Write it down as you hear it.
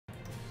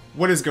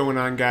What is going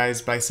on,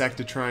 guys?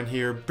 Bisectatron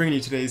here, bringing you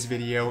today's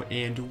video,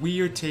 and we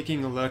are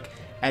taking a look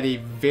at a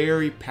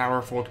very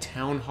powerful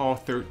Town Hall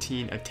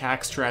 13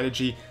 attack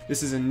strategy.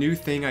 This is a new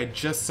thing I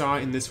just saw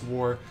in this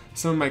war.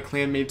 Some of my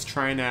clanmates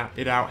trying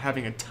it out,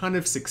 having a ton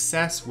of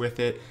success with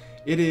it.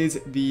 It is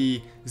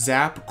the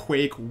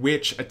Zap-Quake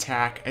Witch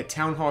attack at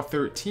Town Hall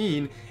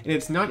 13, and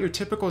it's not your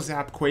typical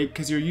Zap-Quake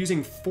because you're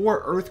using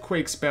 4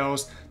 earthquake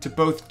spells to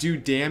both do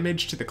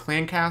damage to the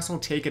clan castle,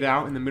 take it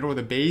out in the middle of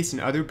the base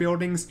and other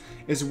buildings,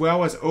 as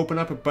well as open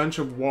up a bunch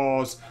of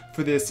walls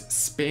for this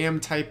spam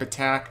type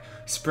attack,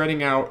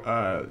 spreading out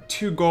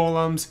 2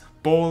 golems,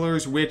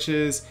 bowlers,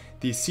 witches,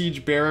 the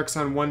siege barracks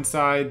on one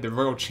side, the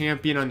royal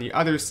champion on the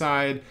other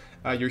side,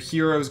 your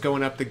heroes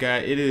going up the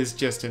gut. It is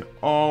just an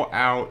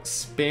all-out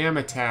spam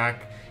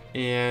attack,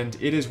 and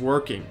it is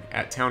working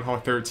at Town Hall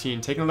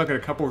 13. Taking a look at a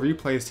couple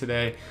replays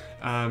today,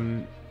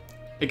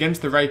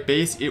 against the right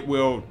base, it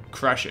will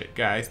crush it,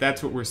 guys.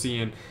 That's what we're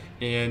seeing,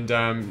 and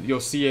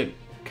you'll see it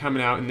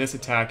coming out in this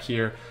attack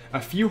here.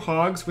 A few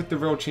hogs with the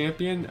royal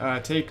champion,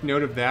 take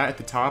note of that at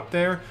the top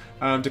there,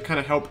 to kind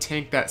of help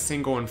tank that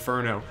single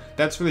inferno.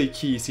 That's really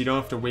key, so you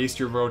don't have to waste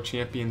your royal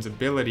champion's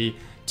ability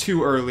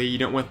too early. You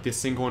don't want this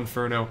single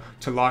inferno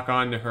to lock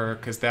onto her,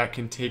 because that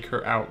can take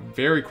her out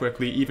very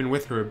quickly, even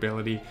with her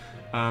ability.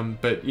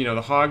 But you know,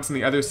 the hogs on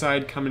the other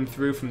side coming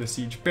through from the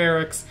siege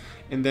barracks,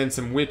 and then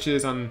some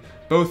witches on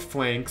both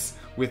flanks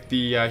with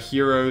the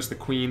heroes, the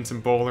queens,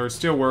 and bowlers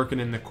still working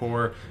in the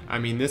core. I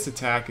mean, this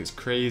attack is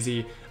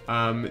crazy.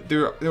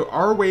 There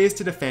are ways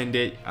to defend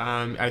it.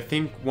 I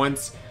think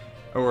once,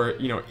 or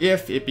you know,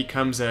 if it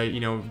becomes a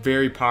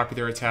very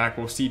popular attack,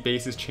 we'll see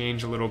bases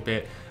change a little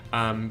bit.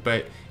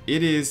 But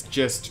it is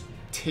just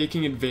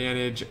taking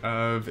advantage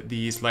of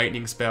these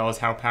lightning spells,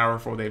 how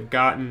powerful they've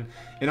gotten,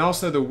 and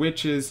also the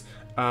witches.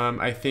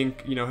 I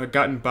think have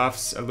gotten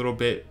buffs a little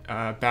bit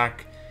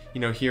back,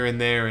 here and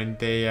there, and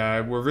they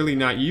were really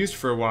not used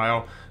for a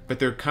while, but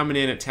they're coming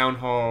in at Town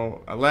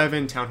Hall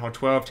 11, Town Hall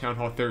 12, Town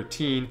Hall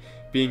 13,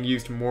 being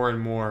used more and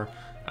more.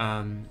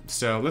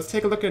 So let's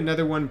take a look at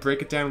another one,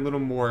 break it down a little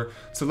more.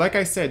 So like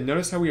I said,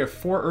 notice how we have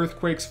 4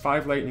 earthquakes,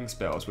 5 lightning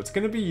spells. What's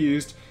going to be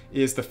used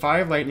is the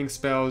 5 lightning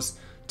spells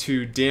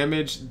to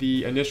damage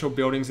the initial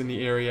buildings in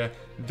the area,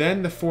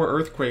 then the 4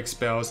 earthquake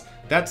spells.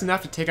 That's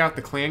enough to take out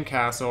the clan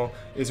castle,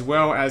 as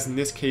well as in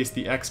this case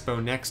the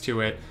expo next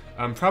to it.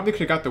 Probably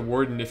could have got the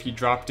warden if he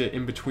dropped it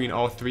in between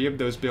all 3 of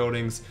those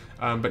buildings,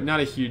 but not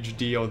a huge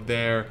deal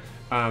there.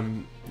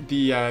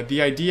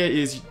 The idea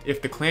is,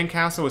 if the clan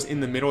castle is in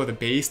the middle of the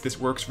base, this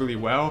works really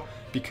well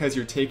because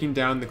you're taking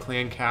down the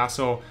clan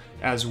castle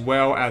as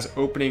well as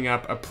opening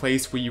up a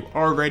place where you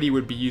already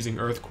would be using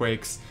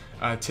earthquakes,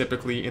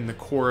 typically in the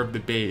core of the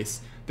base.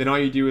 Then all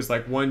you do is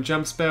like 1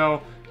 jump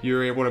spell.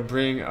 You're able to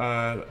bring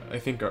I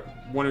think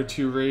 1 or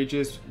 2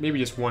 rages, maybe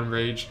just 1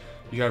 rage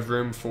you have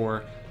room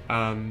for,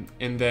 and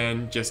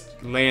then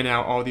just laying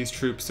out all these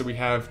troops. So we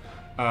have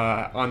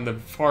on the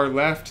far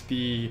left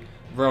the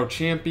royal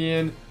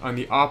champion, on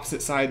the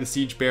opposite side the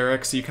siege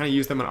barracks, so you kind of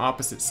use them on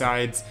opposite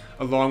sides,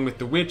 along with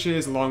the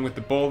witches, along with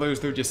the bowlers.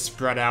 They're just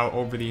spread out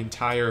over the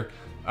entire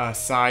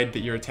side that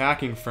you're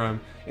attacking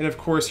from. And of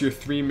course your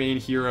 3 main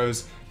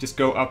heroes just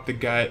go up the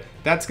gut.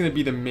 That's going to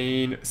be the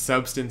main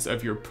substance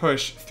of your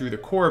push through the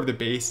core of the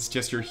base. It's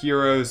just your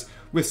heroes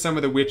with some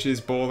of the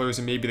witches, bowlers,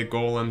 and maybe the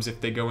golems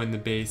if they go in the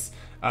base.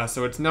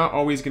 So it's not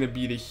always going to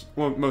be the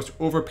most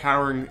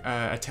overpowering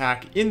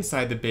attack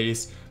inside the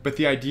base, but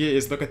the idea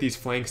is, look at these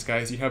flanks,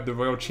 guys. You have the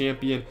royal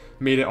champion,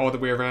 made it all the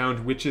way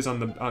around, witches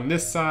on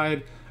this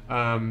side,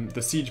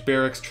 the siege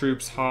barracks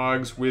troops,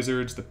 hogs,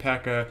 wizards, the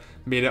P.E.K.K.A.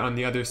 made it on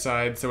the other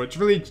side. So it's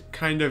really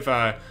kind of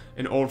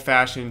an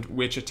old-fashioned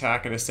witch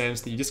attack in a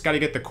sense that you just got to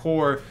get the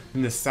core,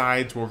 and the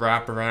sides will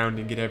wrap around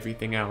and get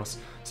everything else.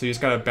 So you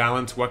just got to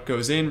balance what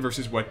goes in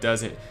versus what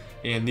doesn't.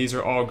 And these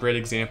are all great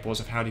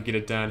examples of how to get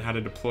it done, how to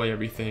deploy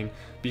everything.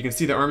 But you can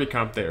see the army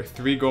comp there: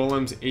 3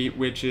 golems, 8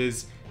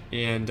 witches,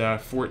 and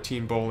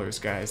 14 bowlers,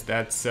 guys.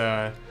 That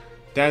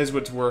is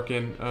what's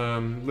working.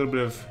 A little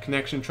bit of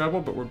connection trouble,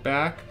 but we're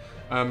back.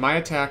 My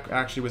attack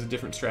actually was a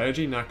different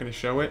strategy, not going to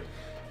show it.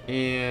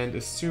 And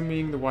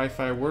assuming the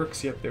Wi-Fi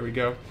works, yep, there we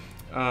go.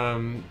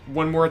 1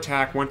 more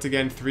attack, once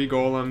again, 3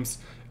 golems,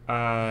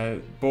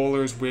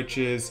 bowlers,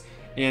 witches,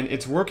 and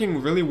it's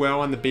working really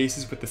well on the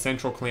bases with the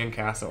central clan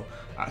castle.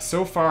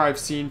 So far I've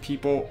seen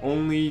people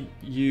only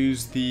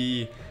use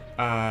the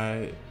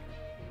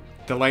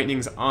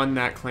lightnings on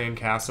that clan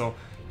castle.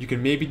 You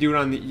can maybe do it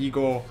on the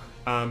eagle,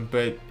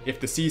 but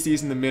if the CC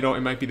is in the middle, it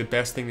might be the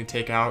best thing to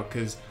take out,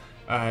 because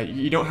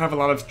you don't have a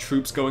lot of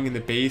troops going in the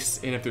base,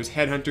 and if there's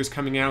headhunters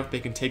coming out, they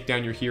can take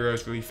down your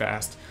heroes really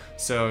fast.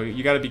 So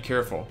you got to be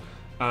careful.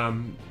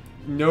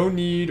 No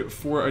need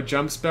for a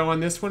jump spell on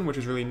this one, which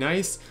is really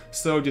nice.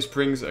 So just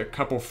brings a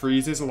couple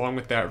freezes along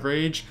with that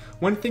rage.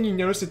 One thing you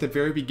noticed at the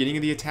very beginning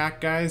of the attack,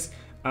 guys,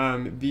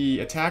 the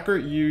attacker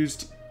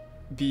used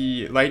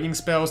the lightning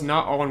spells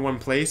not all in one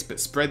place, but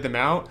spread them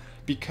out,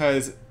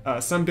 because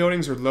some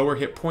buildings are lower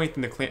hit point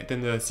than the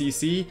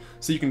CC,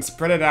 so you can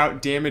spread it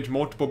out, damage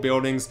multiple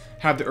buildings,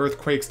 have the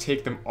earthquakes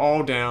take them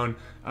all down,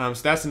 So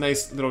that's a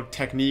nice little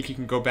technique. You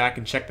can go back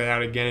and check that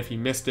out again if you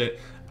missed it.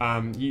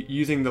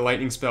 Using the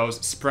lightning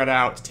spells spread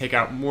out to take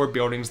out more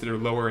buildings that are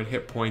lower in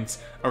hit points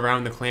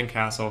around the clan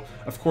castle.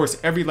 Of course,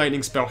 every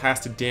lightning spell has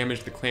to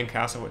damage the clan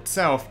castle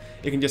itself.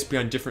 It can just be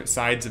on different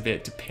sides of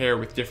it to pair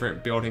with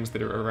different buildings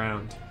that are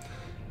around.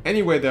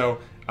 Anyway though,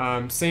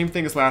 same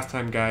thing as last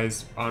time,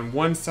 guys. On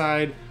one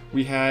side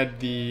we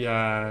had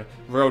the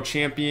Royal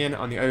Champion,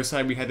 on the other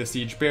side we had the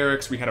Siege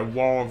Barracks, we had a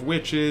wall of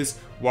witches,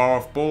 wall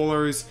of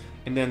bowlers,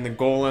 and then the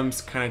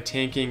golems kind of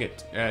tanking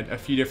at a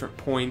few different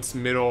points,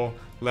 middle,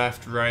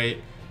 left, right,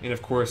 and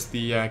of course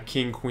the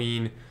King,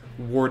 Queen,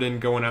 Warden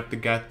going up the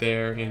gut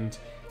there. And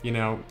you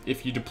know,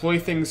 if you deploy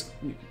things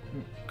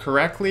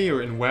correctly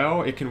or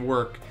well, it can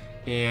work.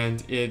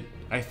 And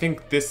I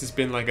think this has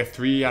been like a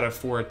 3 out of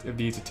 4 of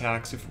these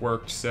attacks have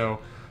worked, so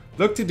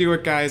look to do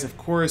it, guys. Of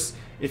course,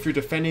 if you're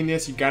defending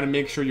this, you got to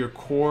make sure your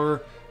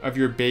core of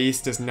your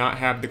base does not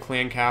have the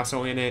clan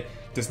castle in it,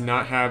 does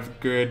not have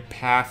good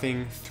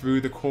pathing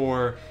through the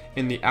core,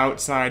 and the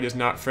outside is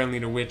not friendly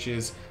to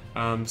witches.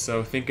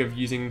 So think of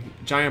using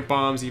giant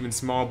bombs, even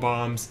small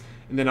bombs,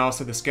 and then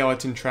also the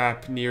skeleton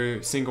trap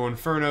near single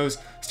infernos,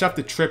 stuff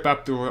to trip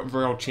up the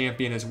Royal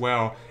Champion as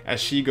well as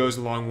she goes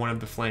along one of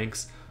the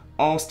flanks.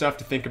 All stuff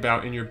to think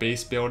about in your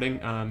base building.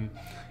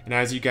 And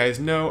as you guys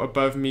know,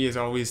 above me is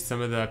always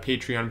some of the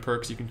Patreon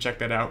perks. You can check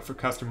that out for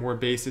custom war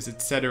bases,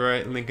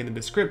 etc. Link in the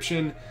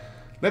description.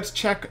 Let's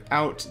check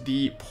out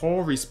the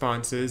poll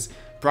responses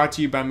brought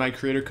to you by my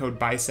creator code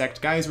Bisect.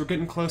 Guys, we're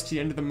getting close to the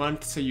end of the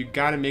month, so you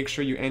gotta make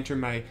sure you enter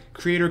my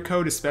creator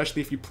code,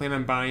 especially if you plan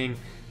on buying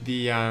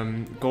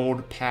the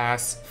gold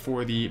pass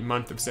for the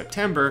month of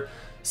September.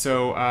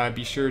 So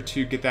be sure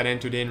to get that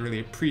entered in. Really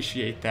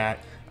appreciate that.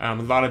 A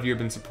lot of you have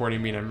been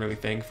supporting me, and I'm really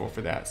thankful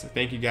for that. So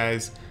thank you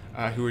guys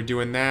who are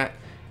doing that.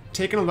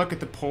 Taking a look at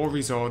the poll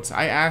results,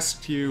 I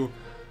asked you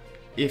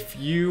if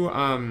you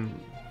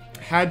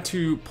had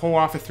to pull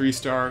off a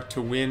 3-star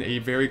to win a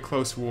very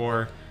close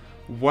war,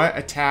 what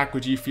attack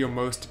would you feel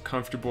most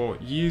comfortable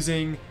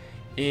using?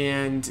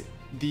 And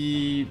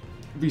the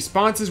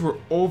responses were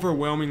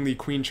overwhelmingly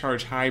Queen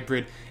Charge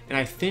Hybrid, and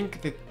I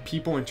think that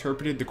people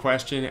interpreted the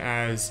question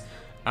as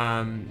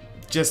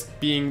just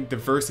being the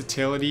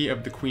versatility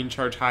of the Queen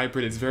Charge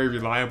Hybrid is very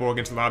reliable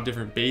against a lot of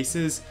different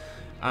bases.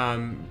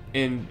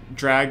 And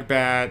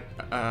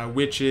Dragbat,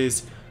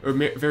 Witches are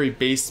very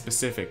base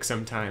specific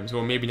sometimes.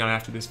 Well, maybe not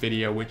after this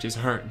video, Witches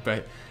aren't,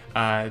 but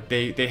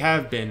they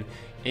have been.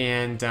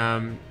 And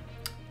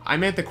I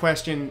meant the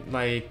question,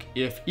 like,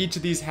 if each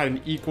of these had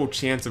an equal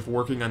chance of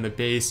working on the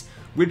base,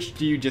 which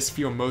do you just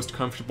feel most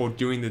comfortable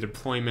doing the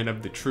deployment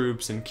of the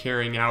troops and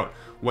carrying out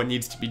what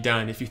needs to be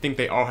done, if you think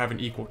they all have an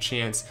equal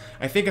chance?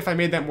 I think if I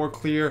made that more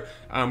clear,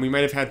 we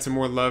might have had some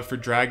more love for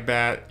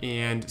Dragbat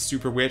and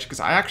Super Witch, because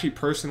I actually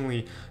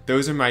personally,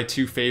 those are my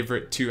 2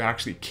 favorite to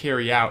actually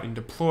carry out and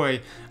deploy.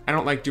 I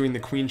don't like doing the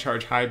Queen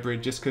Charge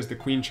Hybrid just because the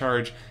Queen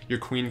Charge, your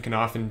queen can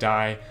often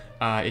die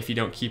if you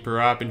don't keep her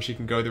up, and she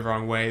can go the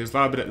wrong way. There's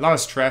a lot of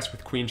stress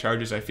with Queen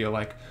Charges, I feel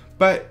like.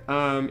 But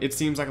it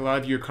seems like a lot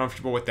of you are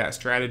comfortable with that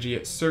strategy.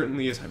 It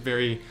certainly is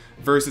very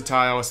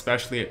versatile,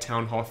 especially at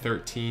Town Hall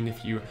 13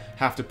 if you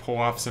have to pull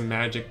off some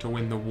magic to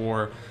win the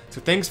war.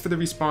 So thanks for the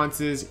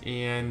responses,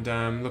 and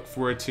look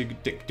forward to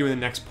doing the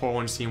next poll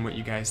and seeing what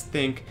you guys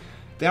think.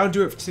 That'll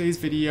do it for today's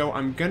video.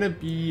 I'm going to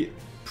be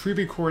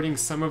pre-recording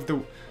some of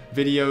the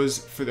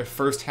videos for the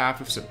first half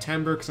of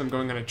September because I'm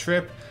going on a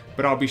trip,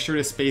 but I'll be sure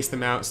to space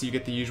them out so you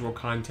get the usual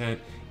content.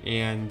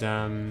 And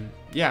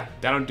yeah,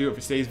 that'll do it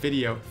for today's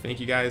video. Thank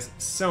you guys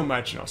so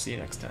much, and I'll see you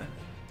next time.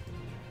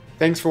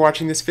 Thanks for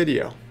watching this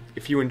video.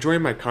 If you enjoy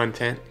my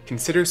content,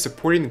 consider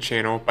supporting the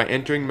channel by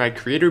entering my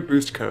creator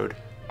boost code,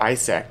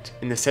 Bisect,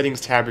 in the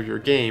settings tab of your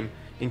game,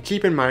 and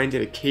keep in mind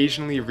it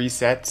occasionally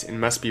resets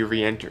and must be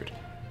re-entered.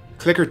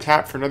 Click or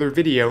tap for another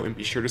video and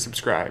be sure to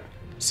subscribe.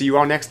 See you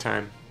all next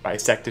time.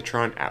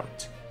 Bisectatron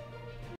out.